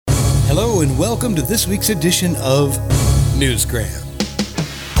Hello and welcome to this week's edition of Newsgram.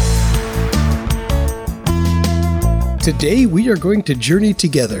 Today we are going to journey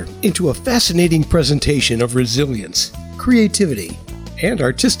together into a fascinating presentation of resilience, creativity, and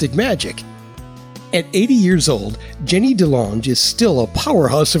artistic magic. At 80 years old, Jenny DeLonge is still a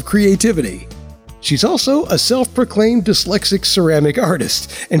powerhouse of creativity. She's also a self-proclaimed dyslexic ceramic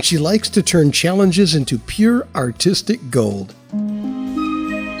artist, and she likes to turn challenges into pure artistic gold.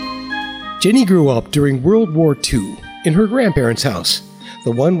 Jenny grew up during World War II in her grandparents' house,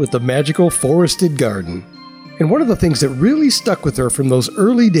 the one with the magical forested garden. And one of the things that really stuck with her from those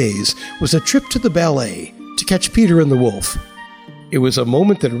early days was a trip to the ballet to catch Peter and the Wolf. It was a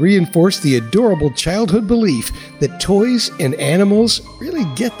moment that reinforced the adorable childhood belief that toys and animals really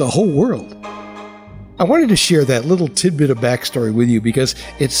get the whole world. I wanted to share that little tidbit of backstory with you because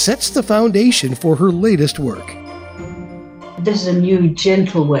it sets the foundation for her latest work. This is a new,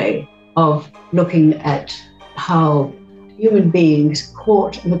 gentle way of looking at how human beings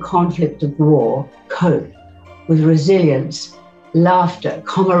caught in the conflict of war cope with resilience, laughter,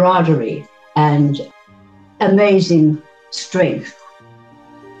 camaraderie, and amazing strength.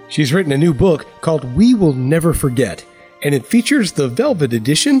 She's written a new book called We Will Never Forget, and it features the velvet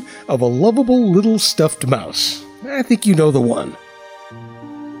edition of a lovable little stuffed mouse. I think you know the one.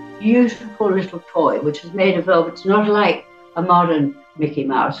 Beautiful little toy, which is made of velvet. It's not like a modern Mickey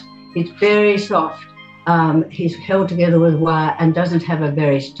Mouse. It's very soft. He's held together with wire and doesn't have a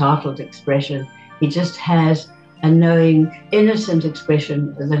very startled expression. He just has a knowing, innocent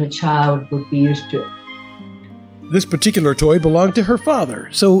expression that a child would be used to. This particular toy belonged to her father,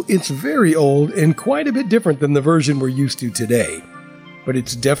 so it's very old and quite a bit different than the version we're used to today. But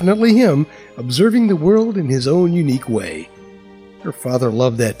it's definitely him observing the world in his own unique way. Her father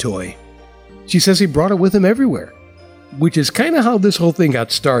loved that toy. She says he brought it with him everywhere, which is kind of how this whole thing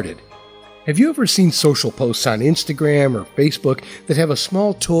got started. Have you ever seen social posts on Instagram or Facebook that have a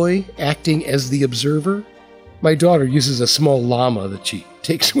small toy acting as the observer? My daughter uses a small llama that she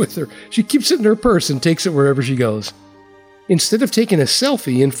takes with her. She keeps it in her purse and takes it wherever she goes. Instead of taking a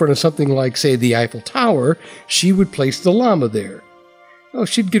selfie in front of something like, say, the Eiffel Tower, she would place the llama there. Oh,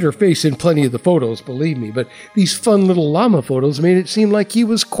 she'd get her face in plenty of the photos, believe me, but these fun little llama photos made it seem like he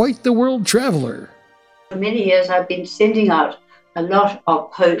was quite the world traveler. For many years, I've been sending out a lot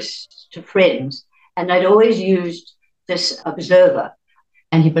of posts to friends, and I'd always used this observer,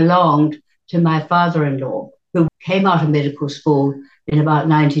 and he belonged to my father-in-law, who came out of medical school in about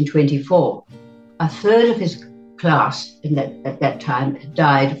 1924. A third of his class at that time had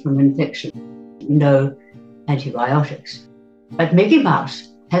died from infection, no antibiotics. But Mickey Mouse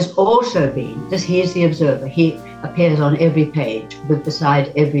has also been, he is the observer. He appears on every page,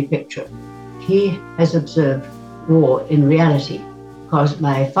 beside every picture. He has observed war in reality because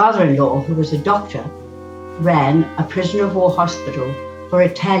my father-in-law, who was a doctor, ran a prisoner of war hospital for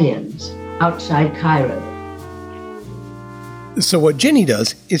Italians outside Cairo. So what Jenny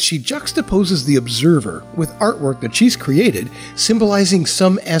does is she juxtaposes the observer with artwork that she's created symbolizing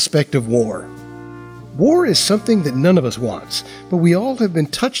some aspect of war. War is something that none of us wants, but we all have been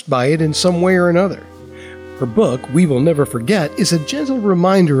touched by it in some way or another. Her book, We Will Never Forget, is a gentle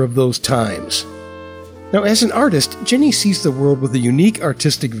reminder of those times. Now, as an artist, Jenny sees the world with a unique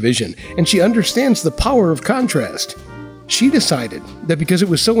artistic vision, and she understands the power of contrast. She decided that because it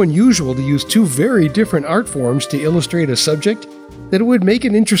was so unusual to use two very different art forms to illustrate a subject, that it would make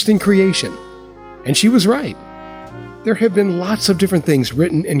an interesting creation. And she was right. There have been lots of different things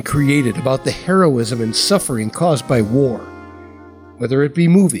written and created about the heroism and suffering caused by war. Whether it be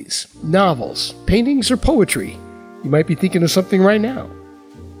movies, novels, paintings, or poetry, you might be thinking of something right now.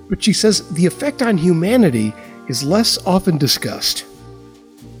 But she says the effect on humanity is less often discussed.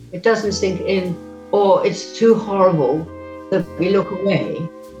 It doesn't sink in, or it's too horrible that we look away.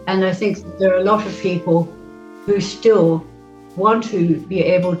 And I think that there are a lot of people who still want to be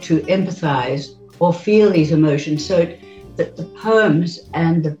able to empathize or feel these emotions, so that the poems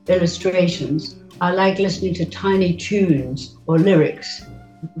and the illustrations are like listening to tiny tunes or lyrics.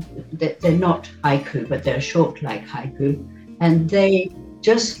 They're not haiku, but they're short like haiku. And they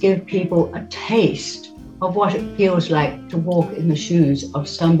just give people a taste of what it feels like to walk in the shoes of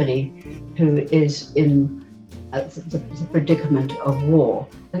somebody who is in the predicament of war.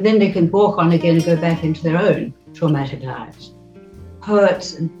 And then they can walk on again and go back into their own traumatic lives.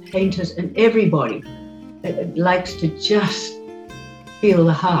 Poets and painters and everybody likes to just feel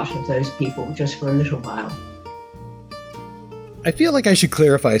the heart of those people just for a little while. I feel like I should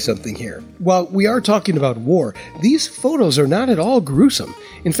clarify something here. While we are talking about war, these photos are not at all gruesome.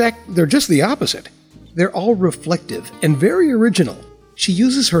 In fact, they're just the opposite. They're all reflective and very original. She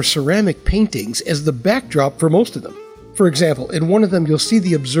uses her ceramic paintings as the backdrop for most of them. For example, in one of them you'll see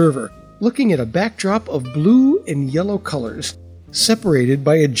the observer looking at a backdrop of blue and yellow colors, separated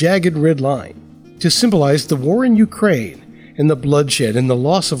by a jagged red line, to symbolize the war in Ukraine and the bloodshed and the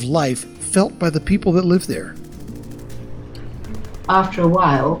loss of life felt by the people that live there. After a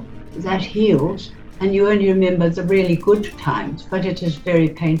while, that heals, and you only remember the really good times, but it is very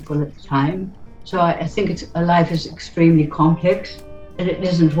painful at the time. So I think life is extremely complex, and it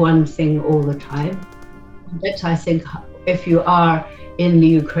isn't one thing all the time. That's, I think, if you are in the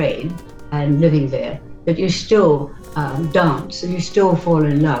Ukraine and living there, that you still dance, and you still fall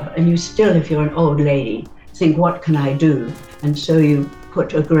in love, and you still, if you're an old lady, think, what can I do? And so you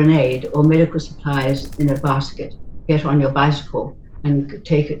put a grenade or medical supplies in a basket, get on your bicycle, and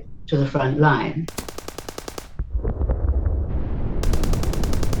take it to the front line.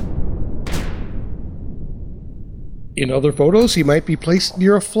 In other photos, he might be placed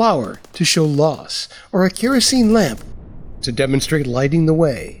near a flower to show loss, or a kerosene lamp to demonstrate lighting the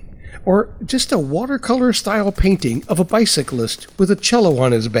way, or just a watercolor-style painting of a bicyclist with a cello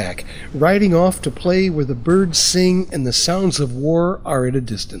on his back, riding off to play where the birds sing and the sounds of war are at a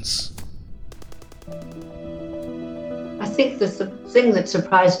distance. I think the thing that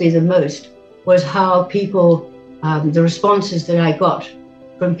surprised me the most was how people, the responses that I got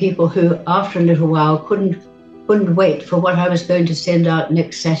from people who, after a little while, couldn't wait for what I was going to send out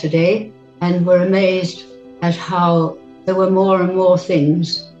next Saturday, and were amazed at how there were more and more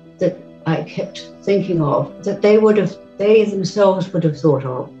things that I kept thinking of that they themselves would have thought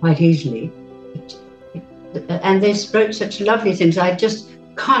of quite easily. And they wrote such lovely things. I just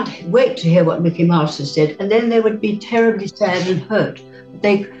can't wait to hear what Mickey Mouse has said. And then they would be terribly sad and hurt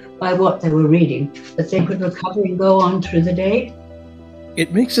by what they were reading, that they could recover and go on through the day.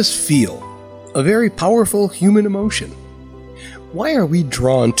 It makes us feel a very powerful human emotion. Why are we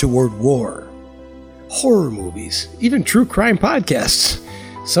drawn toward war? Horror movies, even true crime podcasts.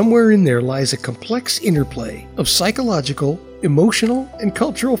 Somewhere in there lies a complex interplay of psychological, emotional, and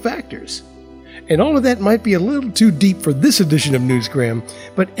cultural factors. And all of that might be a little too deep for this edition of Newsgram,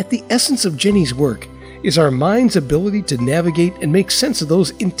 but at the essence of Jenny's work is our mind's ability to navigate and make sense of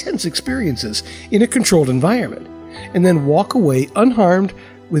those intense experiences in a controlled environment, and then walk away unharmed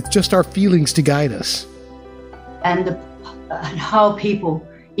with just our feelings to guide us. And how people,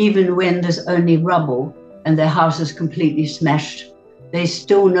 even when there's only rubble and their house is completely smashed, they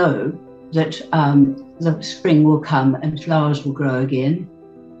still know that the spring will come and flowers will grow again.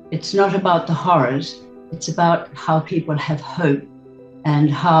 It's not about the horrors, it's about how people have hope and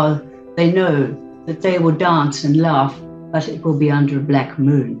how they know that they will dance and laugh, but it will be under a black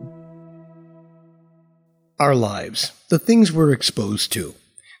moon. Our lives, the things we're exposed to,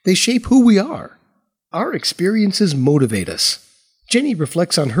 they shape who we are. Our experiences motivate us. Jenny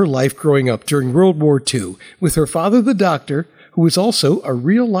reflects on her life growing up during World War II with her father, the doctor, who was also a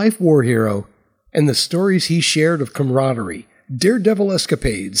real-life war hero, and the stories he shared of camaraderie, daredevil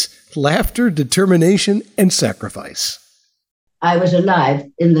escapades, laughter, determination, and sacrifice. I was alive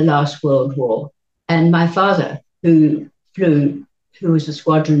in the last World War, and my father, who was the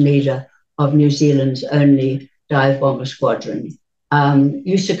squadron leader of New Zealand's only dive bomber squadron,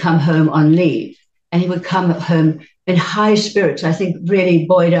 used to come home on leave, and he would come home in high spirits, I think really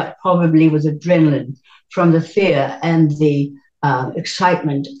buoyed up probably with adrenaline from the fear and the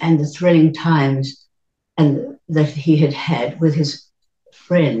excitement and the thrilling times and that he had had with his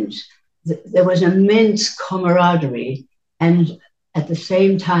friends. There was immense camaraderie and at the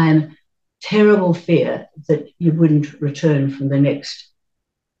same time terrible fear that you wouldn't return from the next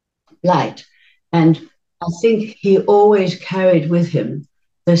flight. And I think he always carried with him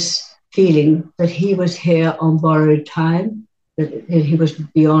this feeling that he was here on borrowed time, that he was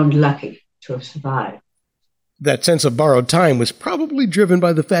beyond lucky to have survived. That sense of borrowed time was probably driven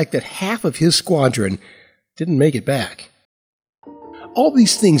by the fact that half of his squadron didn't make it back. All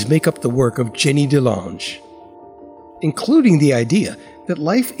these things make up the work of Jenny DeLonge, including the idea that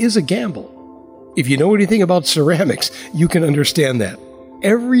life is a gamble. If you know anything about ceramics, you can understand that.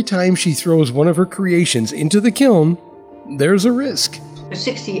 Every time she throws one of her creations into the kiln, there's a risk.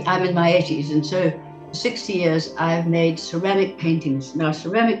 I'm in my 80s, and so for 60 years I've made ceramic paintings. Now,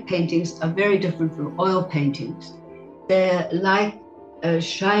 ceramic paintings are very different from oil paintings. They're like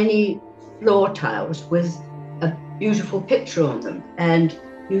shiny floor tiles with a beautiful picture on them, and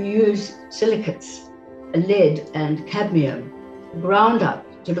you use silicates, lead and cadmium ground up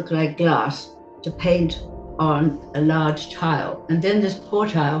to look like glass to paint on a large tile. And then this poor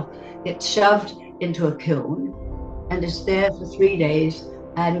tile gets shoved into a kiln and is there for 3 days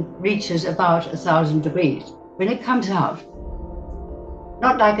and reaches about 1,000 degrees. When it comes out,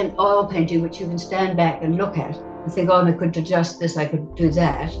 not like an oil painting, which you can stand back and look at and think, oh, I could adjust this, I could do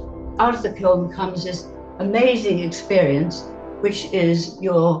that. Out of the kiln comes this amazing experience, which is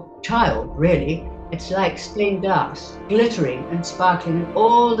your child, really. It's like stained glass, glittering and sparkling, and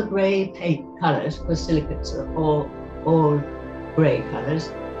all the grey paint colours, because silicates are all grey colours,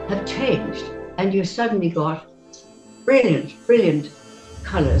 have changed. And you've suddenly got brilliant, brilliant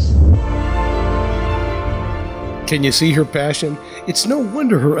colours. Can you see her passion? It's no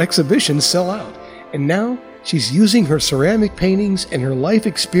wonder her exhibitions sell out. And now she's using her ceramic paintings and her life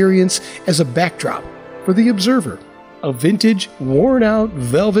experience as a backdrop for the observer, a vintage, worn-out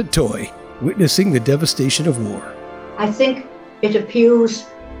velvet toy witnessing the devastation of war. I think it appeals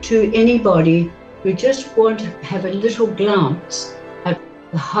to anybody who just want to have a little glance at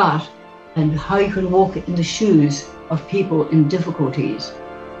the heart and how you can walk in the shoes of people in difficulties.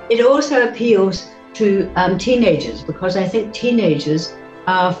 It also appeals to teenagers, because I think teenagers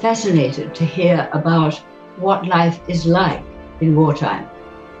are fascinated to hear about what life is like in wartime.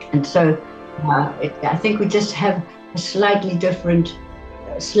 And so I think we just have a slightly different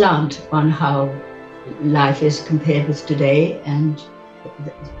slant on how life is compared with today, and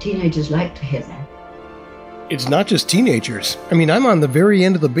the teenagers like to hear that. It's not just teenagers. I mean, I'm on the very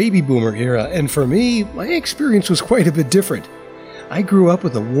end of the baby boomer era, and for me, my experience was quite a bit different. I grew up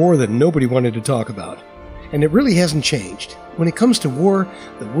with a war that nobody wanted to talk about, and it really hasn't changed. When it comes to war,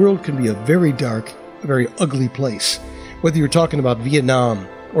 the world can be a very dark, a very ugly place. Whether you're talking about Vietnam,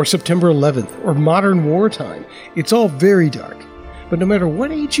 or September 11th, or modern wartime, it's all very dark. But no matter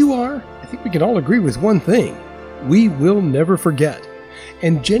what age you are, I think we can all agree with one thing: we will never forget.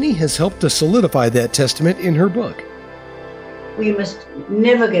 And Jenny has helped to solidify that testament in her book. We must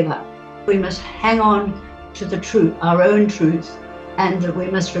never give up. We must hang on to the truth, our own truth, and that we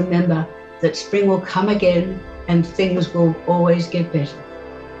must remember that spring will come again and things will always get better.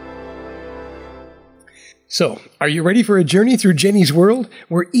 So, are you ready for a journey through Jenny's world,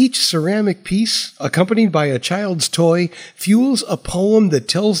 where each ceramic piece, accompanied by a child's toy, fuels a poem that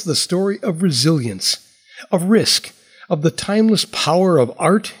tells the story of resilience, of risk, of the timeless power of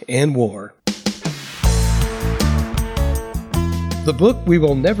art and war? The book We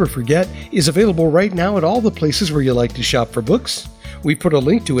Will Never Forget is available right now at all the places where you like to shop for books. We put a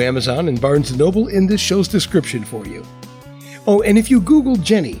link to Amazon and Barnes & Noble in this show's description for you. Oh, and if you Google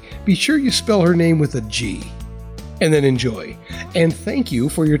Jenny, be sure you spell her name with a G. And then enjoy. And thank you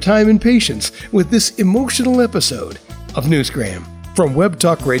for your time and patience with this emotional episode of Newsgram from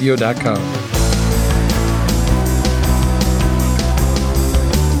webtalkradio.com.